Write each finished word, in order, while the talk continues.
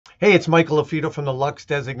Hey, it's Michael LaFido from the Lux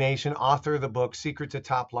Designation, author of the book Secret to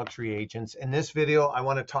Top Luxury Agents. In this video, I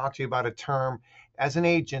want to talk to you about a term as an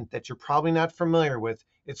agent that you're probably not familiar with.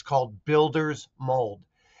 It's called builder's mold.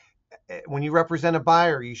 When you represent a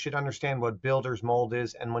buyer, you should understand what builder's mold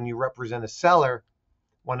is. And when you represent a seller,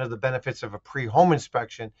 one of the benefits of a pre-home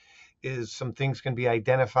inspection is some things can be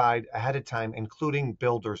identified ahead of time, including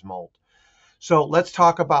builder's mold. So let's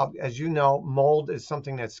talk about, as you know, mold is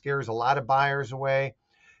something that scares a lot of buyers away.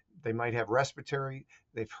 They might have respiratory.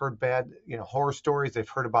 They've heard bad, horror stories. They've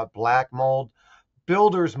heard about black mold.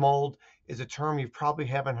 Builder's mold is a term you probably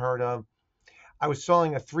haven't heard of. I was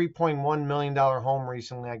selling a $3.1 million home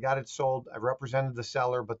recently. I got it sold. I represented the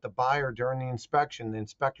seller, but the buyer during the inspection, the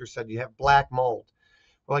inspector said, "You have black mold."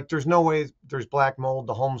 We're like, there's no way there's black mold.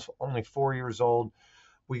 The home's only 4 years old.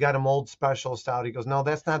 We got a mold specialist out. He goes, "No,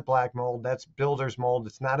 that's not black mold. That's builder's mold.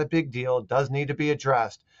 It's not a big deal. It does need to be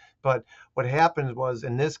addressed." But what happened was,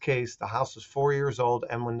 in this case, the house was 4 years old.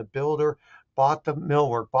 And when the builder bought the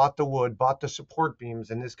millwork, bought the wood, bought the support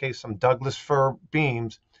beams, in this case, some Douglas fir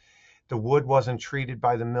beams, the wood wasn't treated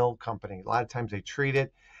by the mill company. A lot of times they treat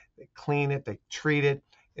it, they clean it, they treat it.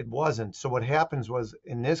 It wasn't. So what happens was,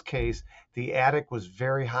 in this case, the attic was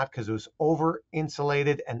very hot because it was over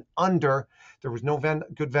insulated and there was no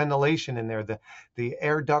good ventilation in there. The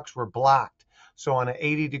air ducts were blocked. So on an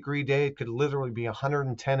 80-degree day, it could literally be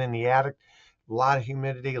 110 in the attic. A lot of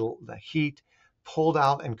humidity, the heat pulled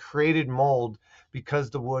out and created mold because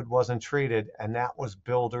the wood wasn't treated, and that was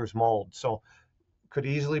builder's mold. So could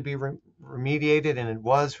easily be remediated, and it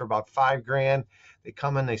was for about $5,000. They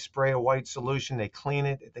come in, they spray a white solution, they clean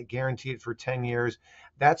it, they guarantee it for 10 years.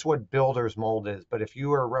 That's what builder's mold is. But if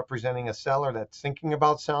you are representing a seller that's thinking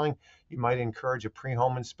about selling, you might encourage a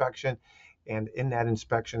pre-home inspection. And in that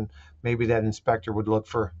inspection, maybe that inspector would look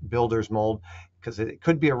for builder's mold, because it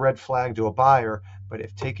could be a red flag to a buyer, but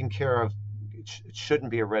if taken care of, it shouldn't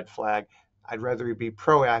be a red flag. I'd rather you be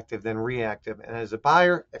proactive than reactive. And as a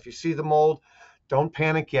buyer, if you see the mold, don't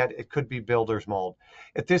panic yet. It could be builder's mold.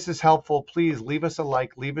 If this is helpful, please leave us a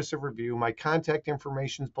like, leave us a review. My contact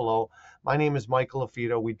information is below. My name is Michael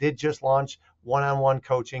LaFido. We did just launch one-on-one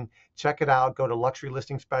coaching. Check it out. Go to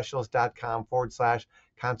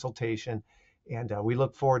luxurylistingspecialist.com/consultation. And we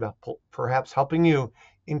look forward to perhaps helping you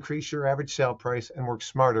increase your average sale price and work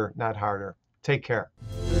smarter, not harder. Take care.